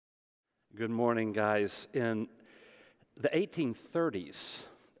Good morning, guys. In the 1830s,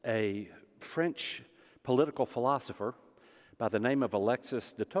 a French political philosopher by the name of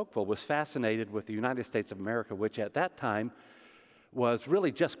Alexis de Tocqueville was fascinated with the United States of America, which at that time was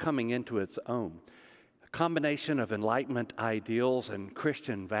really just coming into its own. A combination of Enlightenment ideals and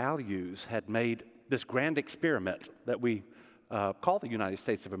Christian values had made this grand experiment that we call the United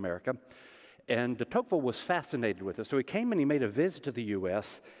States of America. And de Tocqueville was fascinated with it. So he came and he made a visit to the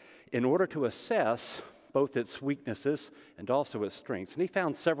U.S. in order to assess both its weaknesses and also its strengths. And he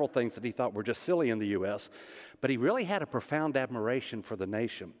found several things that he thought were just silly in the U.S., but he really had a profound admiration for the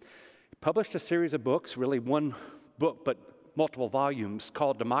nation. He published a series of books, really one book, but multiple volumes,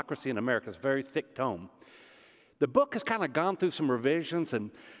 called Democracy in America. It's a very thick tome. The book has kind of gone through some revisions, and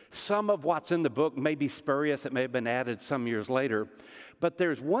some of what's in the book may be spurious. It may have been added some years later. But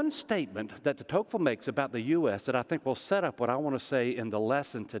there's one statement that de Tocqueville makes about the U.S. that I think will set up what I want to say in the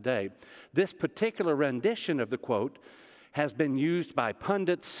lesson today. This particular rendition of the quote has been used by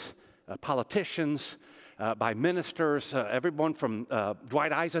pundits, politicians, by ministers, everyone from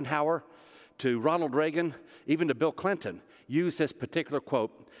Dwight Eisenhower to Ronald Reagan, even to Bill Clinton, used this particular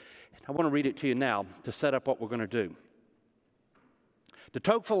quote. I want to read it to you now to set up what we're going to do. De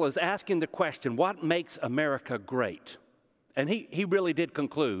Tocqueville is asking the question, what makes America great? And he really did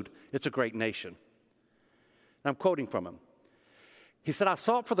conclude it's a great nation. And I'm quoting from him. He said, I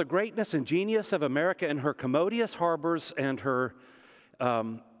sought for the greatness and genius of America in her commodious harbors and her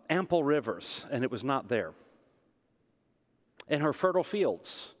ample rivers, and it was not there. In her fertile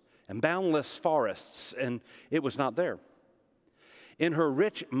fields and boundless forests, and it was not there. In her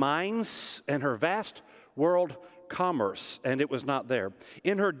rich mines and her vast world commerce, and it was not there.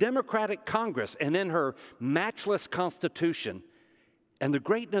 In her democratic Congress and in her matchless Constitution, and the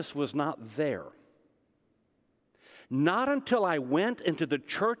greatness was not there. Not until I went into the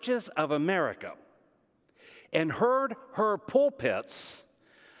churches of America and heard her pulpits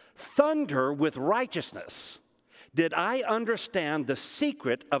thunder with righteousness did I understand the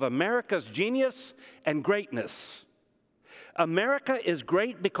secret of America's genius and greatness. America is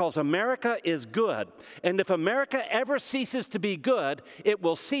great because America is good. And if America ever ceases to be good, it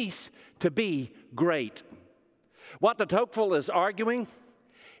will cease to be great. What de Tocqueville is arguing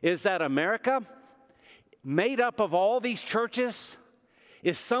is that America, made up of all these churches,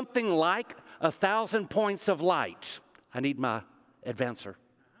 is something like 1,000 points of light. I need my advancer,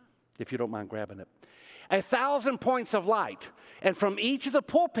 if you don't mind grabbing it. 1,000 points of light. And from each of the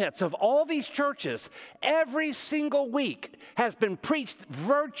pulpits of all these churches, every single week has been preached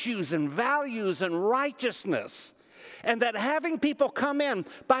virtues and values and righteousness. And that having people come in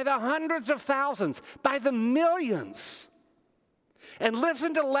by the hundreds of thousands, by the millions, and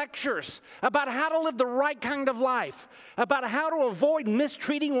listen to lectures about how to live the right kind of life, about how to avoid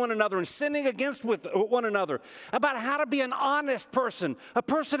mistreating one another and sinning against one another, about how to be an honest person, a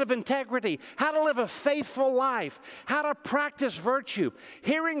person of integrity, how to live a faithful life, how to practice virtue.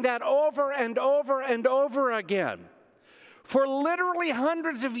 Hearing that over and over and over again for literally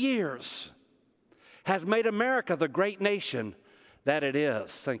hundreds of years has made America the great nation that it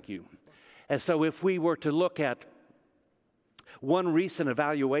is. Thank you. And so if we were to look at one recent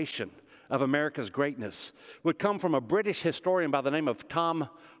evaluation of America's greatness would come from a British historian by the name of Tom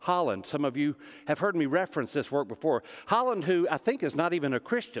Holland. Some of you have heard me reference this work before. Holland, who I think is not even a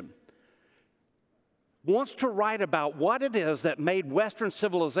Christian, wants to write about what it is that made Western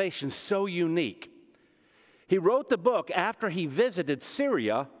civilization so unique. He wrote the book after he visited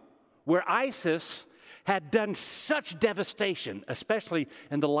Syria, where ISIS had done such devastation, especially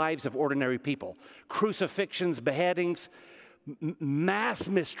in the lives of ordinary people. Crucifixions, beheadings, mass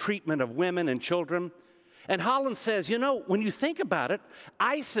mistreatment of women and children. And Holland says, you know, when you think about it,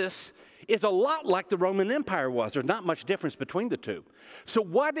 ISIS is a lot like the Roman Empire was. There's not much difference between the two. So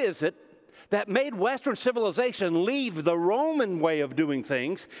what is it that made Western civilization leave the Roman way of doing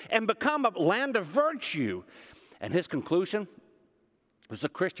things and become a land of virtue? And his conclusion was the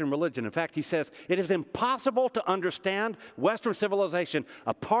Christian religion. In fact, he says, it is impossible to understand Western civilization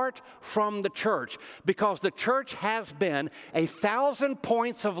apart from the church because the church has been 1,000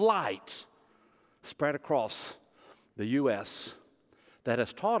 points of light spread across the U.S. that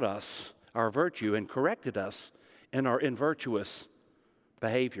has taught us our virtue and corrected us in our invirtuous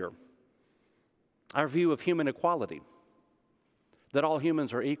behavior. Our view of human equality, that all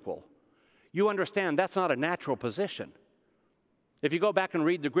humans are equal. You understand that's not a natural position. If you go back and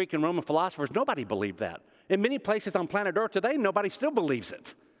read the Greek and Roman philosophers, nobody believed that. In many places on planet Earth today, nobody still believes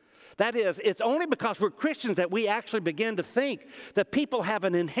it. That is, it's only because we're Christians that we actually begin to think that people have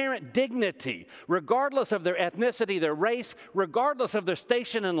an inherent dignity, regardless of their ethnicity, their race, regardless of their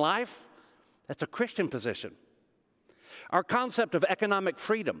station in life. That's a Christian position. Our concept of economic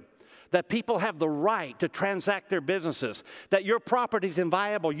freedom, that people have the right to transact their businesses, that your property is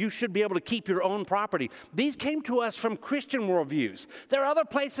inviolable, you should be able to keep your own property. These came to us from Christian worldviews. There are other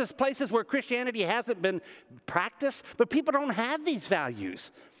places where Christianity hasn't been practiced, but people don't have these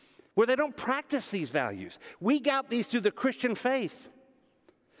values, where they don't practice these values. We got these through the Christian faith.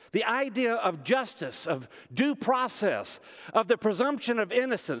 The idea of justice, of due process, of the presumption of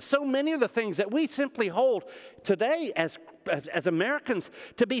innocence. So many of the things that we simply hold today as Americans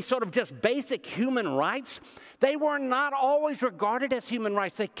to be sort of just basic human rights, they were not always regarded as human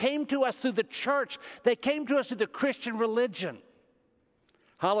rights. They came to us through the church. They came to us through the Christian religion.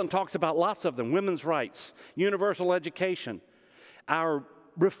 Holland talks about lots of them: women's rights, universal education, our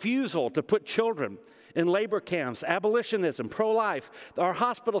refusal to put children in labor camps, abolitionism, pro-life, our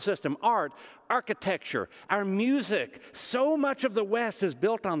hospital system, art, architecture, our music. So much of the West is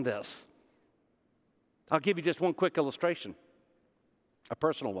built on this. I'll give you just one quick illustration, a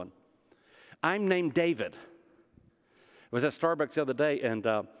personal one. I'm named David. I was at Starbucks the other day, and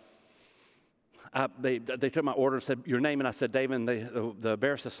they took my order and said, "Your name?" And I said, "David." And the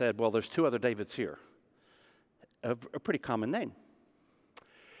barista said, "Well, there's two other Davids here." A pretty common name.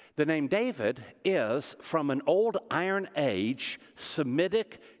 The name David is from an old Iron Age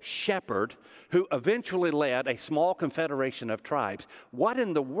Semitic shepherd who eventually led a small confederation of tribes. What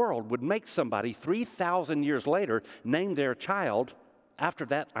in the world would make somebody 3,000 years later name their child after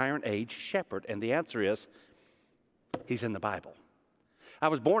that Iron Age shepherd? And the answer is, he's in the Bible. I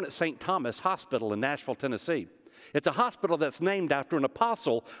was born at St. Thomas Hospital in Nashville, Tennessee. It's a hospital that's named after an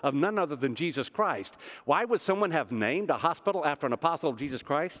apostle of none other than Jesus Christ. Why would someone have named a hospital after an apostle of Jesus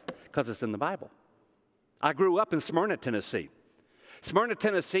Christ? Because it's in the Bible. I grew up in Smyrna, Tennessee. Smyrna,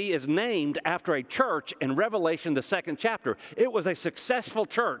 Tennessee is named after a church in Revelation, the 2nd chapter. It was a successful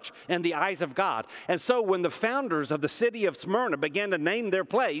church in the eyes of God. And so when the founders of the city of Smyrna began to name their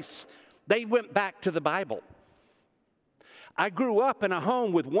place, they went back to the Bible. I grew up in a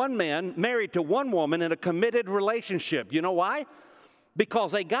home with one man married to one woman in a committed relationship. You know why?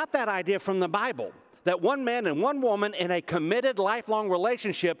 Because they got that idea from the Bible, that one man and one woman in a committed lifelong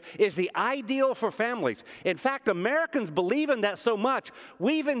relationship is the ideal for families. In fact, Americans believe in that so much,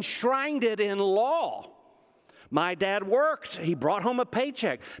 we've enshrined it in law. My dad worked. He brought home a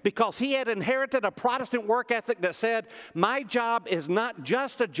paycheck because he had inherited a Protestant work ethic that said, my job is not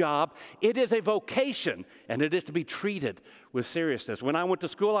just a job, it is a vocation, and it is to be treated with seriousness. When I went to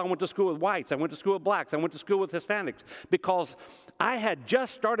school with whites. I went to school with blacks. I went to school with Hispanics because I had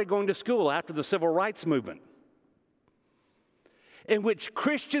just started going to school after the Civil Rights Movement, in which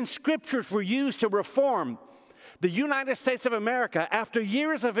Christian scriptures were used to reform the United States of America after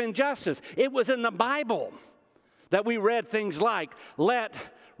years of injustice. It was in the Bible that we read things like, let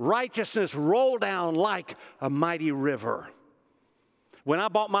righteousness roll down like a mighty river. When I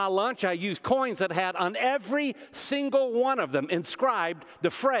bought my lunch, I used coins that had on every single one of them inscribed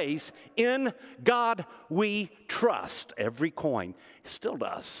the phrase, in God we trust. Every coin still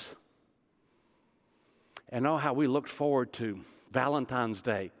does. And oh, how we looked forward to Valentine's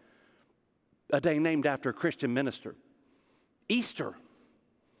Day, a day named after a Christian minister. Easter,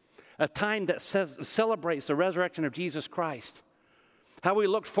 a time that celebrates the resurrection of Jesus Christ. How we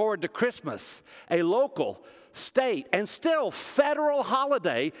looked forward to Christmas, a local, state, and still federal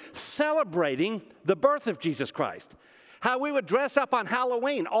holiday celebrating the birth of Jesus Christ. How we would dress up on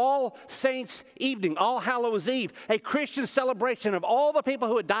Halloween, All Saints Evening, All Hallows Eve, a Christian celebration of all the people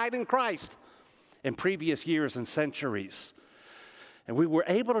who had died in Christ in previous years and centuries. And we were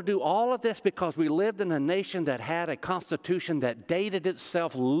able to do all of this because we lived in a nation that had a constitution that dated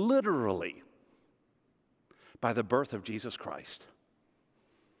itself literally by the birth of Jesus Christ.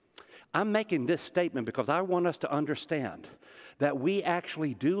 I'm making this statement because I want us to understand that we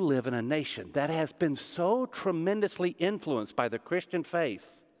actually do live in a nation that has been so tremendously influenced by the Christian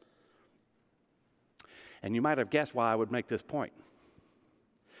faith. And you might have guessed why I would make this point.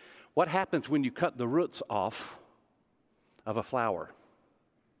 What happens when you cut the roots off of a flower?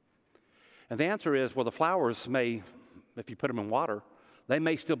 And the answer is, well, the flowers may, if you put them in water, they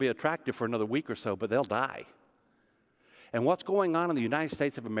may still be attractive for another week or so, but they'll die. And what's going on in the United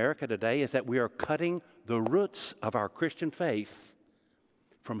States of America today is that we are cutting the roots of our Christian faith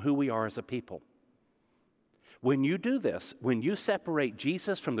from who we are as a people. When you do this, when you separate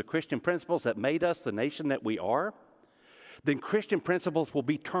Jesus from the Christian principles that made us the nation that we are, then Christian principles will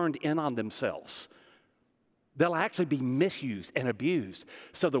be turned in on themselves. They'll actually be misused and abused.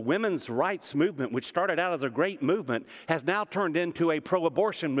 So the women's rights movement, which started out as a great movement, has now turned into a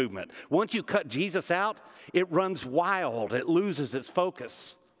pro-abortion movement. Once you cut Jesus out, it runs wild. It loses its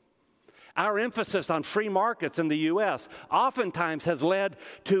focus. Our emphasis on free markets in the U.S. oftentimes has led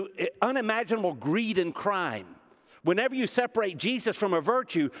to unimaginable greed and crime. Whenever you separate Jesus from a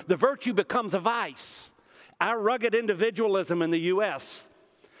virtue, the virtue becomes a vice. Our rugged individualism in the U.S.,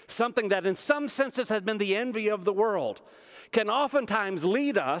 something that in some senses has been the envy of the world, can oftentimes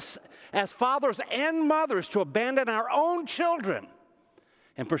lead us as fathers and mothers to abandon our own children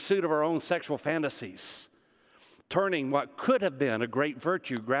in pursuit of our own sexual fantasies, turning what could have been a great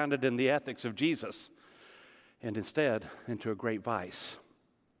virtue grounded in the ethics of Jesus and instead into a great vice.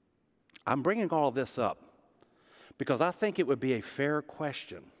 I'm bringing all of this up because I think it would be a fair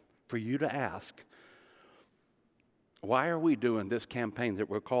question for you to ask, why are we doing this campaign that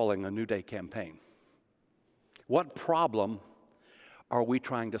we're calling a New Day campaign? What problem are we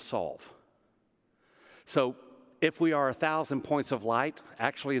trying to solve? So if we are 1,000 points of light,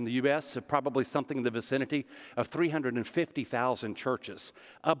 actually in the U.S., probably something in the vicinity of 350,000 churches.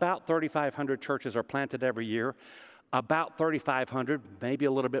 About 3,500 churches are planted every year. About 3,500, maybe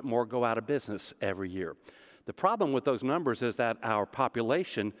a little bit more, go out of business every year. The problem with those numbers is that our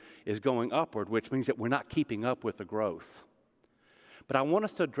population is going upward, which means that we're not keeping up with the growth. But I want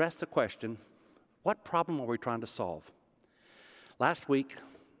us to address the question, what problem are we trying to solve? Last week,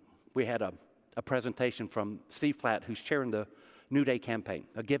 we had a presentation from Steve Flatt, who's chairing the New Day campaign,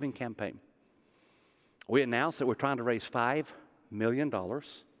 a giving campaign. We announced that we're trying to raise $5 million,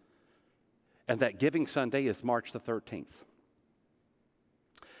 and that Giving Sunday is March the 13th.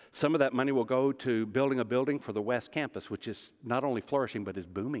 Some of that money will go to building a building for the West Campus, which is not only flourishing, but is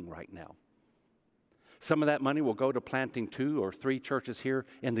booming right now. Some of that money will go to planting 2 or 3 churches here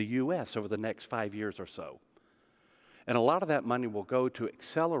in the U.S. over the next 5 years or so. And a lot of that money will go to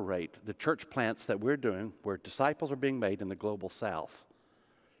accelerate the church plants that we're doing where disciples are being made in the global South.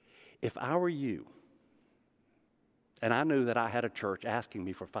 If I were you, and I knew that I had a church asking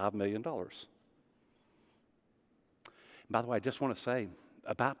me for $5 million. By the way, I just want to say,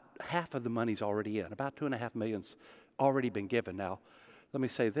 about half of the money's already in. About $2.5 million's already been given. Now, let me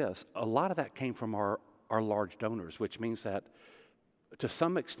say this. A lot of that came from our large donors, which means that to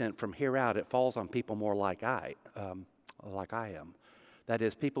some extent from here out, it falls on people more like I am. That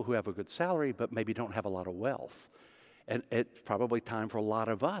is, people who have a good salary but maybe don't have a lot of wealth. And it's probably time for a lot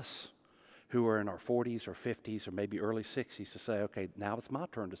of us who are in our 40s or 50s or maybe early 60s to say, okay, now it's my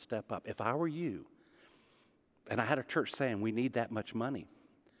turn to step up. If I were you, and I had a church saying we need that much money,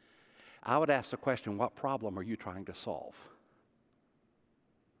 I would ask the question, what problem are you trying to solve?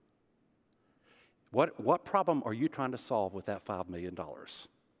 What problem are you trying to solve with that $5 million?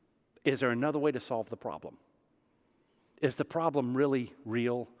 Is there another way to solve the problem? Is the problem really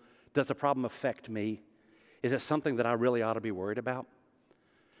real? Does the problem affect me? Is it something that I really ought to be worried about?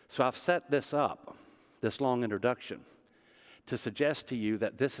 So I've set this up, this long introduction, to suggest to you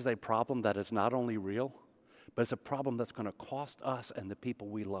that this is a problem that is not only real, but it's a problem that's going to cost us and the people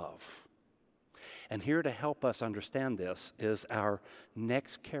we love. And here to help us understand this is our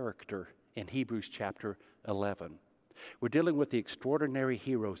next character in Hebrews chapter 11. We're dealing with the extraordinary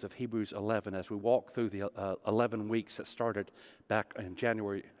heroes of Hebrews 11 as we walk through the 11 weeks that started back in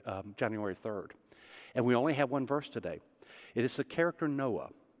January 3rd. And we only have one verse today. It is the character Noah.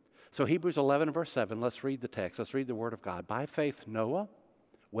 So Hebrews 11 verse 7, let's read the text. Let's read the word of God. By faith, Noah,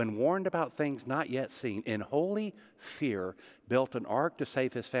 when warned about things not yet seen, in holy fear built an ark to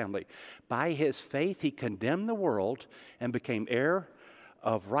save his family. By his faith he condemned the world and became heir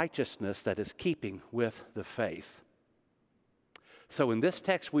of righteousness that is keeping with the faith. So in this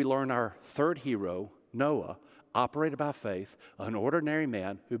text we learn our third hero, Noah, operated by faith, an ordinary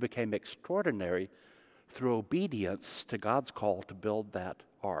man who became extraordinary through obedience to God's call to build that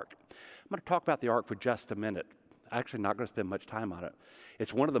ark. I'm going to talk about the ark for just a minute. Actually not going to spend much time on it.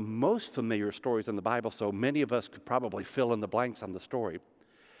 It's one of the most familiar stories in the Bible, so many of us could probably fill in the blanks on the story.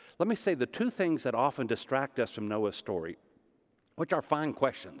 Let me say the 2 things that often distract us from Noah's story, which are fine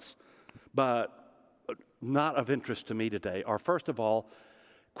questions, but not of interest to me today, are first of all,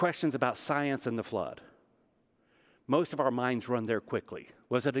 questions about science and the flood. Most of our minds run there quickly.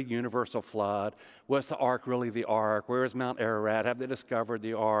 Was it a universal flood? Was the ark really the ark? Where is Mount Ararat? Have they discovered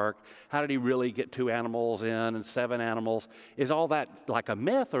the ark? How did he really get 2 animals in and 7 animals? Is all that like a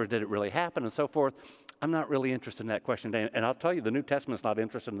myth, or did it really happen, and so forth? I'm not really interested in that question today. And I'll tell you, the New Testament's not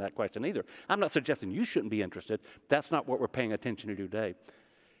interested in that question either. I'm not suggesting you shouldn't be interested. That's not what we're paying attention to today.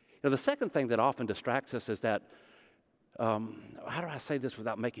 Now, the second thing that often distracts us is that, how do I say this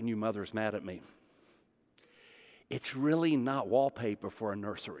without making you mothers mad at me? It's really not wallpaper for a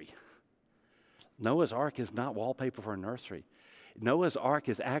nursery. Noah's Ark is not wallpaper for a nursery. Noah's Ark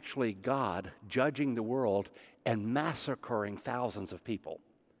is actually God judging the world and massacring thousands of people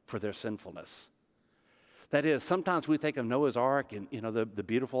for their sinfulness. That is, sometimes we think of Noah's Ark and, the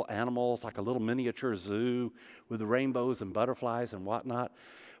beautiful animals, like a little miniature zoo with the rainbows and butterflies and whatnot.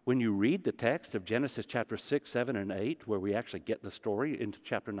 When you read the text of Genesis chapter 6, 7, and 8, where we actually get the story into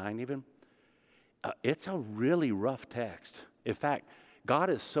chapter 9 even, it's a really rough text. In fact, God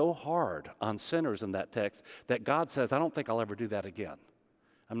is so hard on sinners in that text that God says, I don't think I'll ever do that again.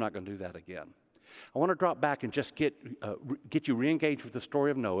 I'm not going to do that again. I want to drop back and just get you re-engaged with the story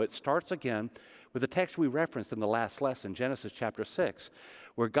of Noah. It starts again with the text we referenced in the last lesson, Genesis chapter 6,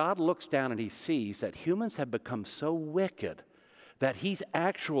 where God looks down and he sees that humans have become so wicked that he's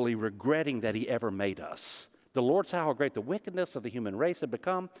actually regretting that he ever made us. The Lord saw how great the wickedness of the human race had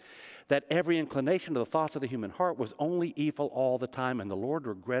become, that every inclination of the thoughts of the human heart was only evil all the time, and the Lord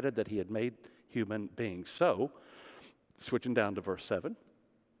regretted that he had made human beings. So, switching down to verse 7.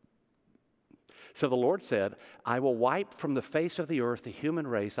 So the Lord said, I will wipe from the face of the earth the human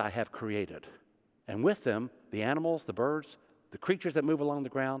race I have created, and with them the animals, the birds, the creatures that move along the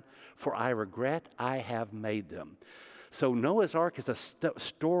ground, for I regret I have made them. So Noah's Ark is a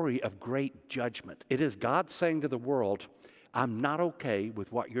story of great judgment. It is God saying to the world, I'm not okay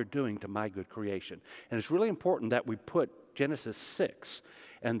with what you're doing to my good creation. And it's really important that we put Genesis 6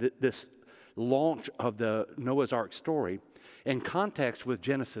 and this launch of the Noah's Ark story in context with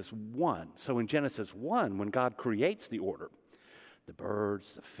Genesis 1. So in Genesis 1, when God creates the order, the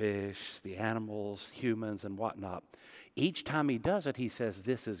birds, the fish, the animals, humans, and whatnot, each time he does it, he says,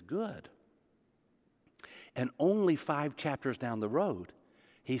 this is good. And only 5 chapters down the road,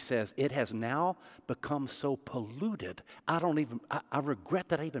 he says, it has now become so polluted, I regret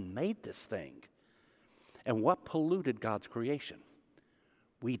that I even made this thing. And what polluted God's creation?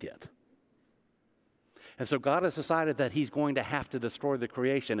 We did. And so God has decided that he's going to have to destroy the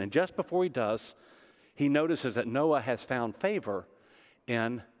creation. And just before he does, he notices that Noah has found favor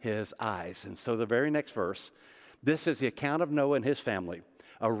in his eyes. And so the very next verse, this is the account of Noah and his family.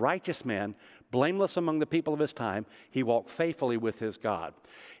 A righteous man, blameless among the people of his time, he walked faithfully with his God.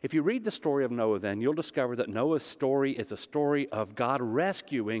 If you read the story of Noah, then you'll discover that Noah's story is a story of God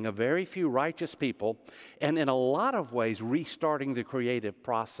rescuing a very few righteous people and in a lot of ways restarting the creative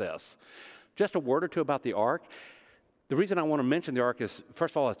process. Just a word or two about the ark. The reason I want to mention the ark is,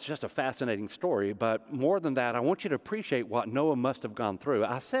 first of all, it's just a fascinating story, but more than that, I want you to appreciate what Noah must have gone through.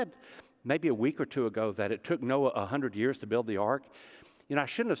 I said maybe a week or two ago that it took Noah 100 years to build the ark. I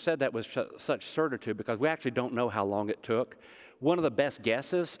shouldn't have said that with such certitude because we actually don't know how long it took. One of the best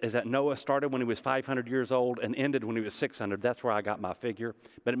guesses is that Noah started when he was 500 years old and ended when he was 600. That's where I got my figure,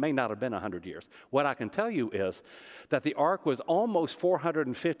 but it may not have been 100 years. What I can tell you is that the ark was almost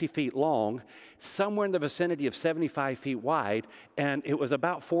 450 feet long, somewhere in the vicinity of 75 feet wide, and it was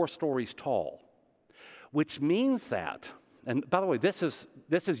about 4 stories tall, which means that, and by the way, this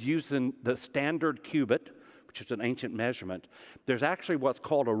is used in the standard cubit, which is an ancient measurement. There's actually what's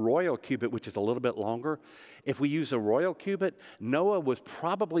called a royal cubit, which is a little bit longer. If we use a royal cubit, Noah was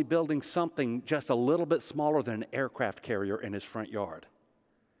probably building something just a little bit smaller than an aircraft carrier in his front yard.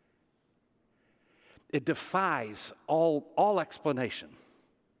 It defies all explanation.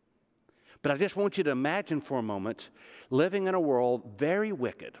 But I just want you to imagine for a moment living in a world very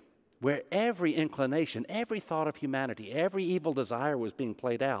wicked, where every inclination, every thought of humanity, every evil desire was being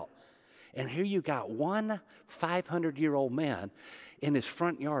played out. And here you got one 500-year-old man in his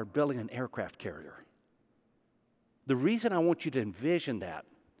front yard building an aircraft carrier. The reason I want you to envision that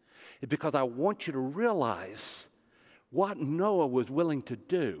is because I want you to realize what Noah was willing to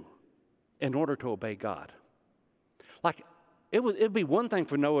do in order to obey God. Like, it'd be one thing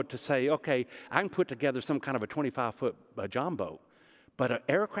for Noah to say, okay, I can put together some kind of a 25-foot John boat, but an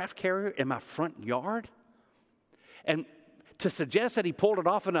aircraft carrier in my front yard? And to suggest that he pulled it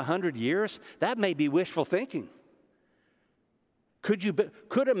off in 100 years, that may be wishful thinking.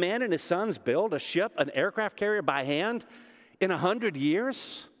 Could a man and his sons build a ship, an aircraft carrier by hand in 100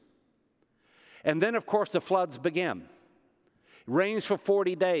 years? And then, of course, the floods began. It rains for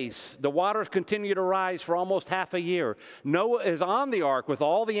 40 days. The waters continue to rise for almost half a year. Noah is on the ark with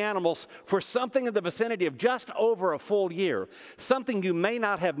all the animals for something in the vicinity of just over a full year. Something you may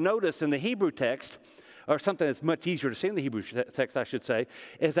not have noticed in the Hebrew text, or something that's much easier to see in the Hebrew text, I should say,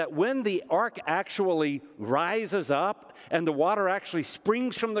 is that when the ark actually rises up and the water actually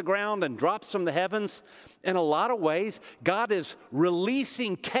springs from the ground and drops from the heavens, in a lot of ways, God is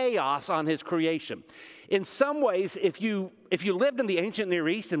releasing chaos on his creation. In some ways, if you lived in the ancient Near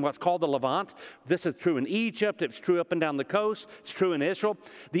East in what's called the Levant, this is true in Egypt, it's true up and down the coast, it's true in Israel,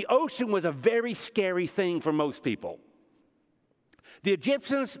 the ocean was a very scary thing for most people. The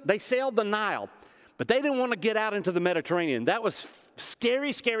Egyptians, they sailed the Nile. But they didn't want to get out into the Mediterranean. That was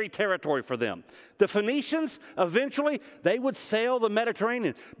scary, scary territory for them. The Phoenicians, eventually, they would sail the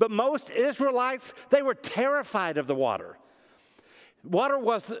Mediterranean. But most Israelites, they were terrified of the water. Water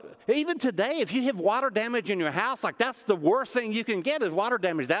was, even today, if you have water damage in your house, like that's the worst thing you can get is water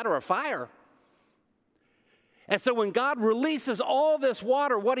damage, that or a fire. And so when God releases all this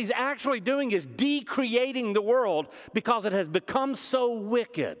water, what he's actually doing is decreating the world because it has become so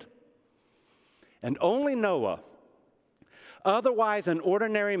wicked. And only Noah, otherwise an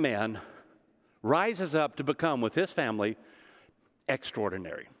ordinary man, rises up to become, with his family,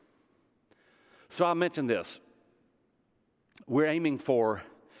 extraordinary. So I'll mention this. We're aiming for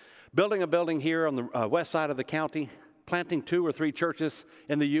building a building here on the west side of the county, planting 2 or 3 churches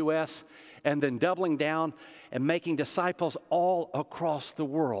in the U.S., and then doubling down and making disciples all across the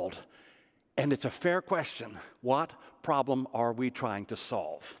world. And it's a fair question. What problem are we trying to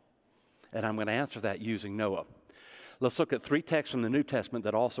solve? And I'm going to answer that using Noah. Let's look at 3 texts from the New Testament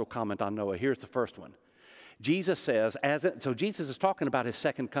that also comment on Noah. Here's the first one. Jesus says, so Jesus is talking about his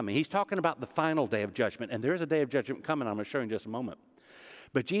second coming. He's talking about the final day of judgment. And there's a day of judgment coming, I'm going to show you in just a moment.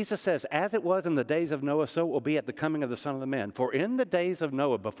 But Jesus says, as it was in the days of Noah, so it will be at the coming of the Son of Man. For in the days of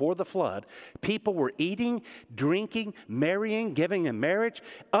Noah, before the flood, people were eating, drinking, marrying, giving in marriage,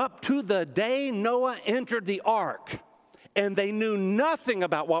 up to the day Noah entered the ark. And they knew nothing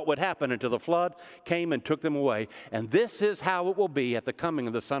about what would happen until the flood came and took them away. And this is how it will be at the coming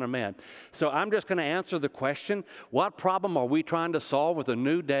of the Son of Man. So I'm just going to answer the question, what problem are we trying to solve with a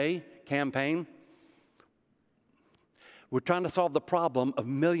New Day campaign? We're trying to solve the problem of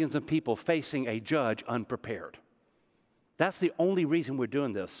millions of people facing a judge unprepared. That's the only reason we're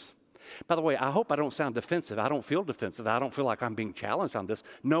doing this. By the way, I hope I don't sound defensive. I don't feel defensive. I don't feel like I'm being challenged on this.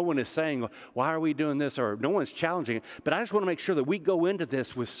 No one is saying, why are we doing this? Or no one's challenging it. But I just want to make sure that we go into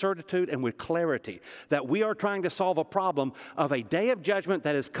this with certitude and with clarity, that we are trying to solve a problem of a day of judgment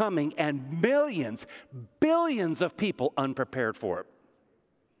that is coming and millions, billions of people unprepared for it.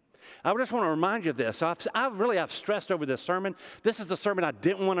 I just want to remind you of this. I've stressed over this sermon. This is the sermon I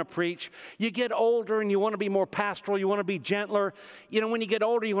didn't want to preach. You get older and you want to be more pastoral. You want to be gentler. You know, when you get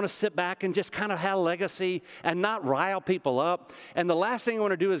older, you want to sit back and just kind of have legacy and not rile people up. And the last thing you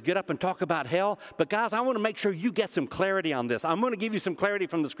want to do is get up and talk about hell. But guys, I want to make sure you get some clarity on this. I'm going to give you some clarity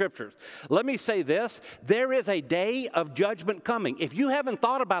from the scriptures. Let me say this. There is a day of judgment coming. If you haven't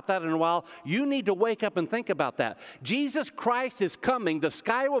thought about that in a while, you need to wake up and think about that. Jesus Christ is coming. The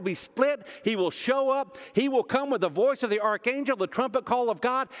sky will be split. He will show up. He will come with the voice of the archangel, the trumpet call of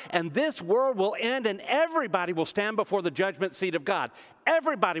God, and this world will end and everybody will stand before the judgment seat of God.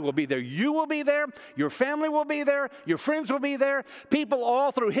 Everybody will be there. You will be there. Your family will be there. Your friends will be there. People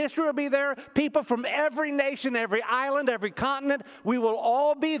all through history will be there. People from every nation, every island, every continent, we will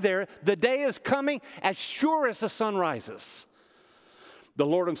all be there. The day is coming as sure as the sun rises. The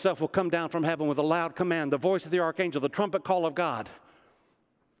Lord himself will come down from heaven with a loud command, the voice of the archangel, the trumpet call of God.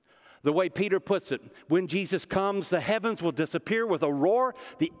 The way Peter puts it, when Jesus comes, the heavens will disappear with a roar,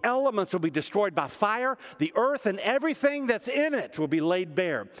 the elements will be destroyed by fire, the earth and everything that's in it will be laid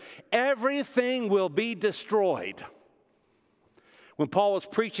bare. Everything will be destroyed. When Paul was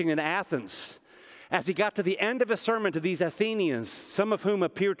preaching in Athens, as he got to the end of his sermon to these Athenians, some of whom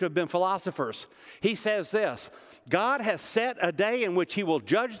appear to have been philosophers, he says this, God has set a day in which he will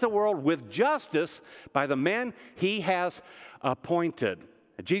judge the world with justice by the men he has appointed.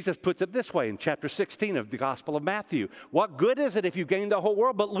 Jesus puts it this way in chapter 16 of the Gospel of Matthew. What good is it if you gain the whole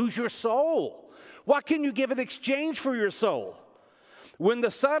world but lose your soul? What can you give in exchange for your soul? When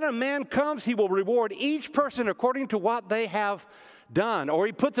the Son of Man comes, he will reward each person according to what they have done. Or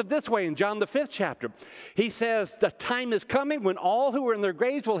he puts it this way in John the 5th chapter. He says, the time is coming when all who are in their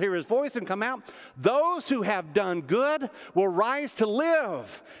graves will hear his voice and come out. Those who have done good will rise to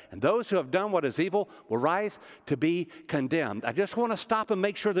live. And those who have done what is evil will rise to be condemned. I just want to stop and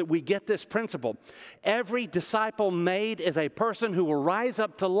make sure that we get this principle. Every disciple made is a person who will rise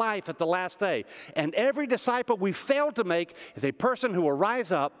up to life at the last day. And every disciple we fail to make is a person who will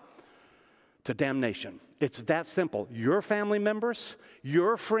rise up to damnation. It's that simple. Your family members,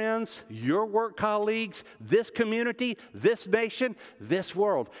 your friends, your work colleagues, this community, this nation, this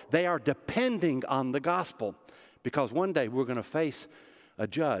world, they are depending on the gospel because one day we're going to face a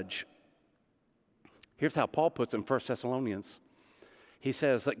judge. Here's how Paul puts it in 1 Thessalonians. He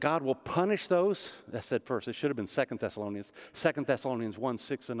says that God will punish those, that said first, it should have been 2 Thessalonians 1,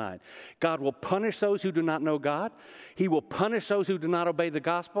 6 and 9. God will punish those who do not know God. He will punish those who do not obey the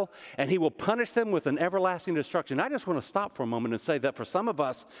gospel, and he will punish them with an everlasting destruction. I just want to stop for a moment and say that for some of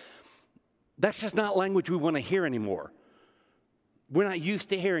us, that's just not language we want to hear anymore. We're not used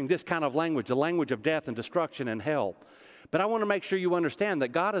to hearing this kind of language, the language of death and destruction and hell. But I want to make sure you understand that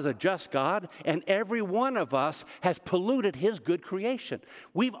God is a just God, and every one of us has polluted his good creation.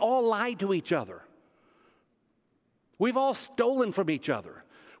 We've all lied to each other. We've all stolen from each other.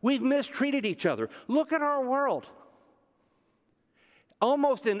 We've mistreated each other. Look at our world.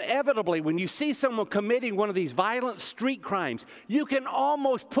 Almost inevitably, when you see someone committing one of these violent street crimes, you can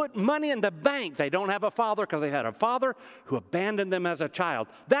almost put money in the bank. They don't have a father because they had a father who abandoned them as a child.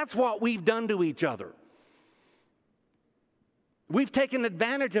 That's what we've done to each other. We've taken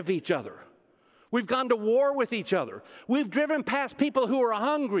advantage of each other. We've gone to war with each other. We've driven past people who were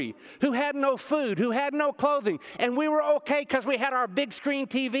hungry, who had no food, who had no clothing, and we were okay because we had our big screen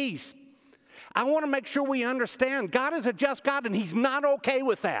TVs. I want to make sure we understand God is a just God, and he's not okay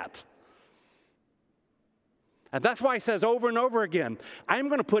with that. And that's why he says over and over again, I'm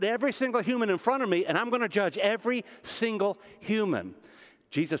going to put every single human in front of me, and I'm going to judge every single human.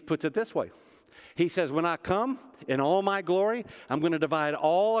 Jesus puts it this way. He says, when I come in all my glory, I'm going to divide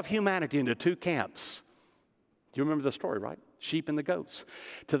all of humanity into two camps. You remember the story, right? Sheep and the goats.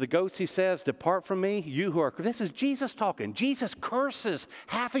 To the goats, he says, depart from me, you who are... This is Jesus talking. Jesus curses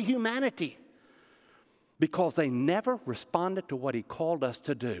half of humanity because they never responded to what he called us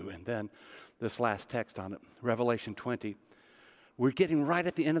to do. And then this last text on it, Revelation 20. We're getting right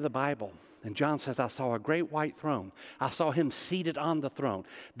at the end of the Bible. And John says, I saw a great white throne. I saw him seated on the throne.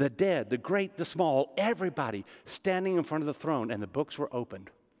 The dead, the great, the small, everybody standing in front of the throne. And the books were opened.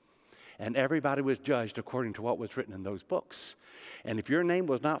 And everybody was judged according to what was written in those books. And if your name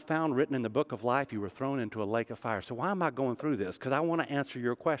was not found written in the book of life, you were thrown into a lake of fire. So why am I going through this? Because I want to answer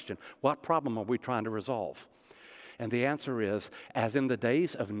your question. What problem are we trying to resolve? And the answer is, as in the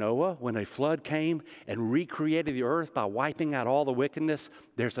days of Noah, when a flood came and recreated the earth by wiping out all the wickedness,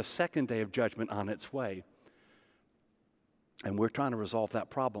 there's a second day of judgment on its way. And we're trying to resolve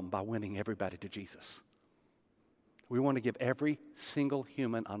that problem by winning everybody to Jesus. We want to give every single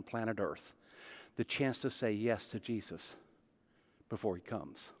human on planet Earth the chance to say yes to Jesus before he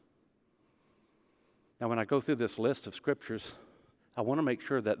comes. Now, when I go through this list of scriptures, I want to make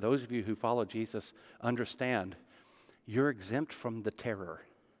sure that those of you who follow Jesus understand you're exempt from the terror.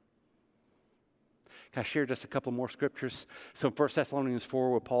 Can I share just a couple more scriptures? So 1 Thessalonians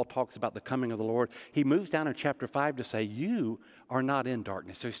 4, where Paul talks about the coming of the Lord, he moves down in chapter 5 to say, you are not in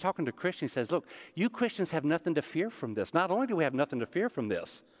darkness. So he's talking to Christians. He says, look, you Christians have nothing to fear from this. Not only do we have nothing to fear from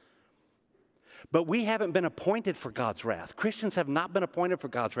this, but we haven't been appointed for God's wrath. Christians have not been appointed for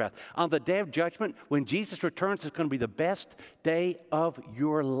God's wrath. On the day of judgment, when Jesus returns, it's going to be the best day of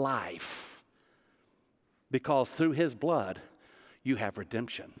your life. Because through his blood, you have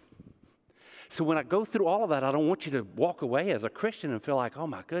redemption. So when I go through all of that, I don't want you to walk away as a Christian and feel like, oh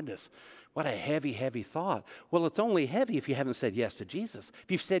my goodness, what a heavy, heavy thought. Well, it's only heavy if you haven't said yes to Jesus. If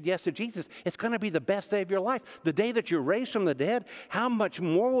you've said yes to Jesus, it's going to be the best day of your life. The day that you're raised from the dead, how much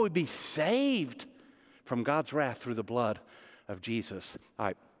more will we be saved from God's wrath through the blood of Jesus? All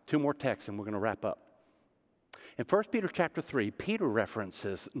right, two more texts and we're going to wrap up. In 1 Peter chapter 3, Peter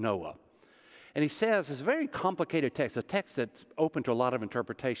references Noah. And he says, it's a very complicated text, a text that's open to a lot of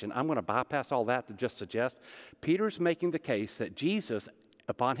interpretation. I'm going to bypass all that to just suggest Peter's making the case that Jesus,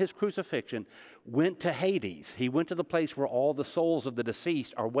 upon his crucifixion, went to Hades. He went to the place where all the souls of the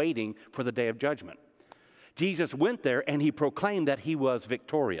deceased are waiting for the day of judgment. Jesus went there and he proclaimed that he was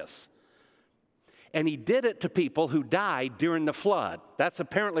victorious. And he did it to people who died during the flood. That's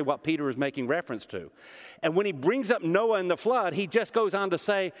apparently what Peter is making reference to. And when he brings up Noah and the flood, he just goes on to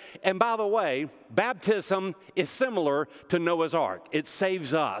say, and by the way, baptism is similar to Noah's Ark. It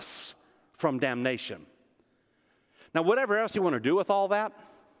saves us from damnation. Now, whatever else you want to do with all that,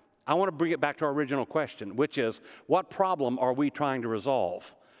 I want to bring it back to our original question, which is, what problem are we trying to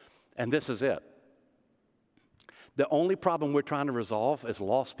resolve? And this is it. The only problem we're trying to resolve is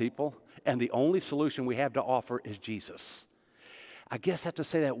lost people, and the only solution we have to offer is Jesus. I guess I have to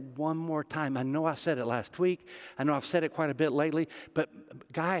say that one more time. I know I said it last week. I know I've said it quite a bit lately. But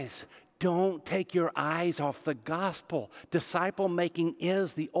guys, don't take your eyes off the gospel. Disciple making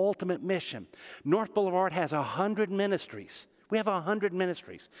is the ultimate mission. North Boulevard has 100 ministries. We have 100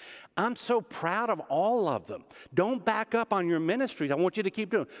 ministries. I'm so proud of all of them. Don't back up on your ministries. I want you to keep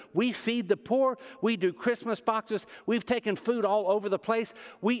doing it. We feed the poor. We do Christmas boxes. We've taken food all over the place.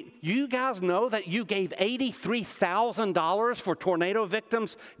 You guys know that you gave $83,000 for tornado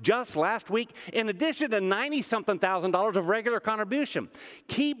victims just last week, in addition to $90-something thousand of regular contribution.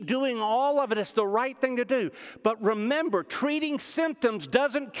 Keep doing all of it. It's the right thing to do. But remember, treating symptoms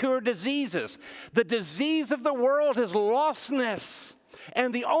doesn't cure diseases. The disease of the world is lostness.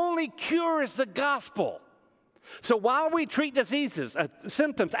 And the only cure is the gospel. So while we treat diseases,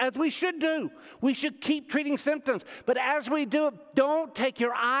 symptoms, as we should do, we should keep treating symptoms. But as we do it, don't take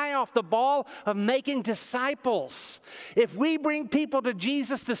your eye off the ball of making disciples. If we bring people to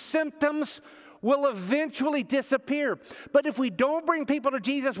Jesus, the symptoms will eventually disappear. But if we don't bring people to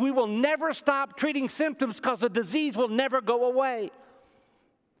Jesus, we will never stop treating symptoms because the disease will never go away.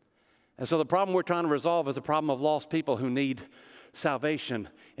 And so the problem we're trying to resolve is the problem of lost people who need salvation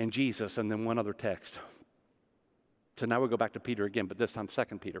in Jesus. And then one other text. So now we go back to Peter again, but this time 2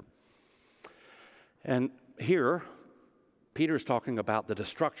 Peter. And here, Peter's talking about the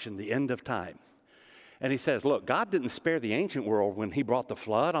destruction, the end of time. And he says, look, God didn't spare the ancient world when he brought the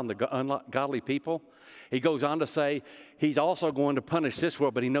flood on the ungodly people. He goes on to say he's also going to punish this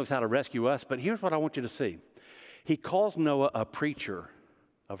world, but he knows how to rescue us. But here's what I want you to see. He calls Noah a preacher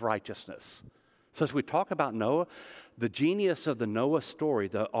of righteousness. So as we talk about Noah, the genius of the Noah story,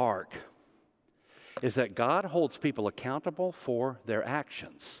 the ark, is that God holds people accountable for their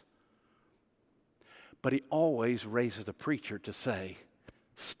actions. But he always raises a preacher to say,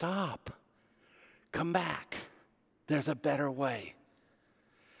 stop, come back. There's a better way.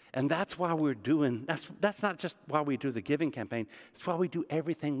 And that's why we're doing, that's not just why we do the giving campaign, it's why we do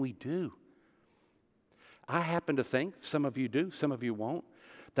everything we do. I happen to think, some of you do, some of you won't,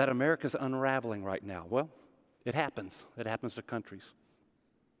 that America's unraveling right now. Well, it happens. It happens to countries.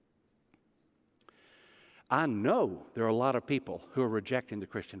 I know there are a lot of people who are rejecting the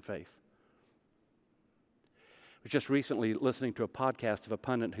Christian faith. I was just recently listening to a podcast of a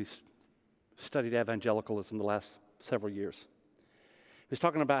pundit who's studied evangelicalism the last several years. He was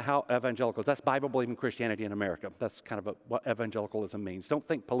talking about how evangelicals, that's Bible-believing Christianity in America. That's kind of what evangelicalism means. Don't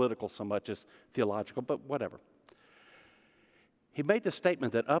think political so much as theological, but whatever. He made the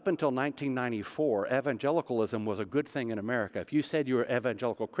statement that up until 1994, evangelicalism was a good thing in America. If you said you were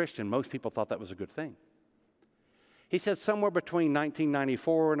evangelical Christian, most people thought that was a good thing. He said somewhere between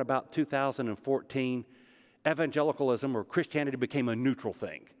 1994 and about 2014, evangelicalism or Christianity became a neutral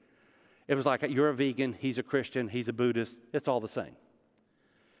thing. It was like, you're a vegan, he's a Christian, he's a Buddhist, it's all the same.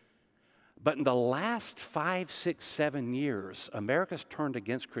 But in the last 5, 6, 7 years, America's turned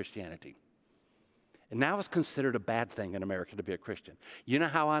against Christianity. And now it's considered a bad thing in America to be a Christian. You know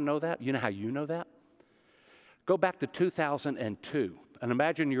how I know that? You know how you know that? Go back to 2002. And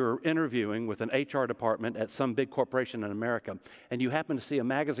imagine you're interviewing with an HR department at some big corporation in America, and you happen to see a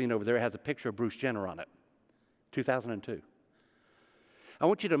magazine over there that has a picture of Bruce Jenner on it. 2002. I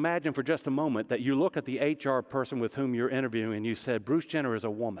want you to imagine for just a moment that you look at the HR person with whom you're interviewing and you said, Bruce Jenner is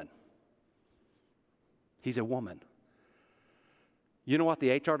a woman. He's a woman. You know what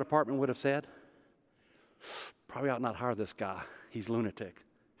the HR department would have said? Probably ought not hire this guy. He's a lunatic.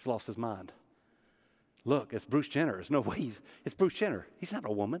 He's lost his mind. Look, it's Bruce Jenner. There's no way it's Bruce Jenner. He's not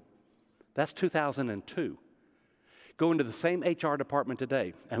a woman. That's 2002. Go into the same HR department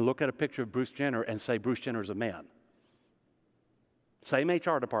today and look at a picture of Bruce Jenner and say Bruce Jenner is a man. Same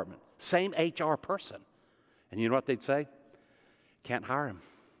HR department, same HR person. And you know what they'd say? Can't hire him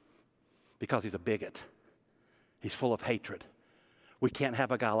because he's a bigot. He's full of hatred. We can't have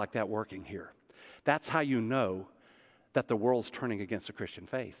a guy like that working here. That's how you know that the world's turning against the Christian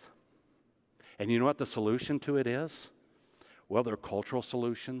faith. And you know what the solution to it is? Well, there are cultural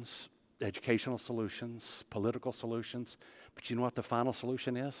solutions, educational solutions, political solutions. But you know what the final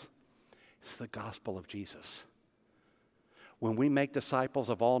solution is? It's the gospel of Jesus. When we make disciples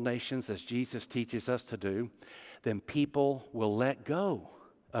of all nations, as Jesus teaches us to do, then people will let go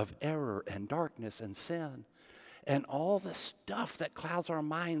of error and darkness and sin and all the stuff that clouds our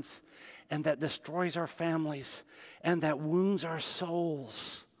minds and that destroys our families and that wounds our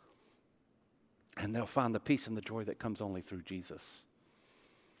souls. And they'll find the peace and the joy that comes only through Jesus.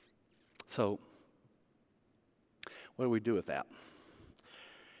 So, what do we do with that?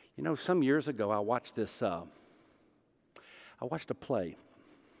 You know, some years ago, I watched this, I watched a play.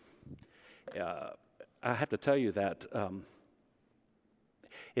 I have to tell you that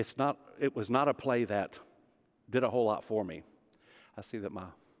it was not a play that did a whole lot for me. I see that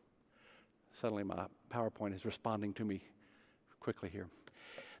suddenly my PowerPoint is responding to me quickly here.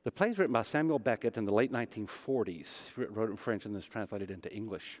 The play is written by Samuel Beckett in the late 1940s. He wrote it in French and then it's translated into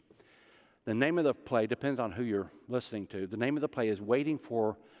English. The name of the play depends on who you're listening to. The name of the play is Waiting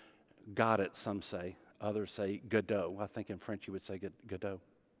for Godot, some say. Others say Godot. I think in French you would say Godot.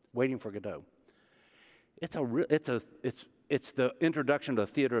 Waiting for Godot. It's the introduction to the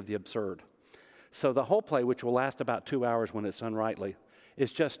theater of the absurd. So the whole play, which will last about 2 hours when it's done rightly,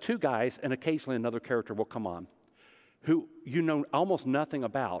 is just two guys, and occasionally another character will come on, who you know almost nothing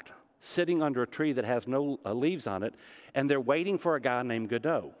about, sitting under a tree that has no leaves on it, and they're waiting for a guy named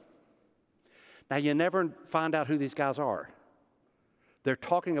Godot. Now, you never find out who these guys are. They're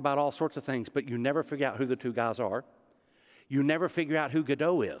talking about all sorts of things, but you never figure out who the two guys are. You never figure out who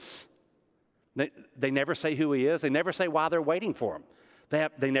Godot is. They never say who he is. They never say why they're waiting for him.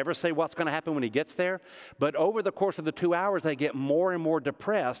 They never say what's going to happen when he gets there. But over the course of the 2 hours, they get more and more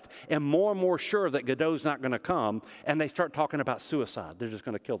depressed and more sure that Godot's not going to come, and they start talking about suicide. They're just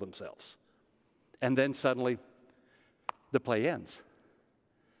going to kill themselves. And then suddenly, the play ends.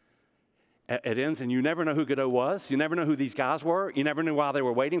 It ends, and you never know who Godot was. You never know who these guys were. You never knew why they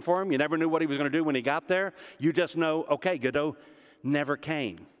were waiting for him. You never knew what he was going to do when he got there. You just know, okay, Godot never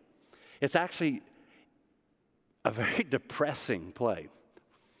came. It's actually a very depressing play.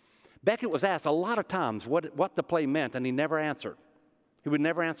 Beckett was asked a lot of times what the play meant, and he never answered. He would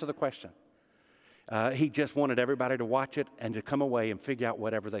never answer the question. He just wanted everybody to watch it and to come away and figure out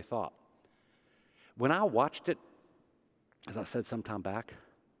whatever they thought. When I watched it, as I said some time back,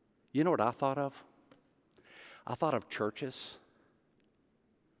 you know what I thought of? I thought of churches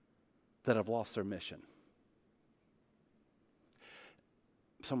that have lost their mission.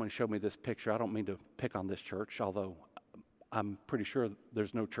 Someone showed me this picture. I don't mean to pick on this church, although I'm pretty sure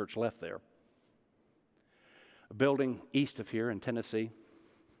there's no church left there. A building east of here in Tennessee,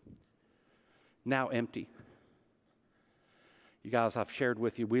 now empty. You guys, I've shared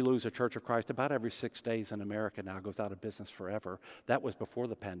with you, we lose a Church of Christ about every 6 days in America now. It goes out of business forever. That was before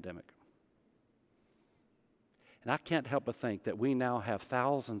the pandemic. And I can't help but think that we now have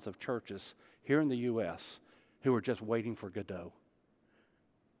thousands of churches here in the U.S. who are just waiting for Godot.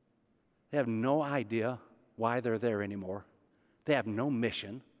 They have no idea why they're there anymore. They have no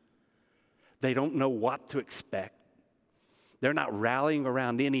mission. They don't know what to expect. They're not rallying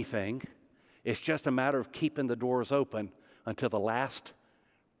around anything. It's just a matter of keeping the doors open until the last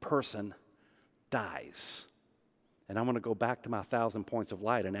person dies. And I'm going to go back to my 1,000 points of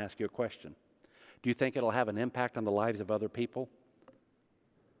light and ask you a question. Do you think it'll have an impact on the lives of other people?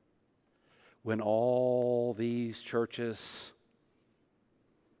 When all these churches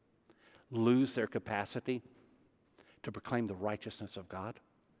lose their capacity to proclaim the righteousness of God?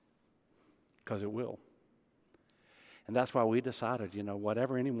 Because it will. And that's why we decided,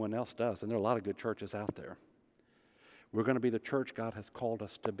 whatever anyone else does, and there are a lot of good churches out there, we're going to be the church God has called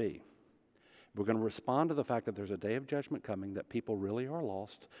us to be. We're going to respond to the fact that there's a day of judgment coming, that people really are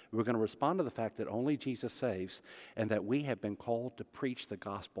lost. We're going to respond to the fact that only Jesus saves, and that we have been called to preach the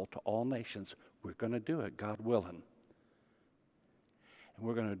gospel to all nations. We're going to do it, God willing. And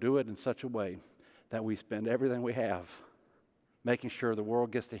we're going to do it in such a way that we spend everything we have making sure the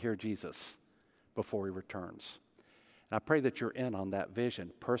world gets to hear Jesus before he returns. And I pray that you're in on that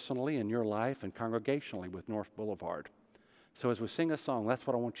vision, personally in your life and congregationally with North Boulevard. So as we sing a song, that's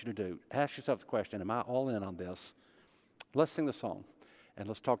what I want you to do. Ask yourself the question, am I all in on this? Let's sing the song, and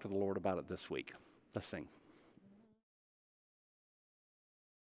let's talk to the Lord about it this week. Let's sing.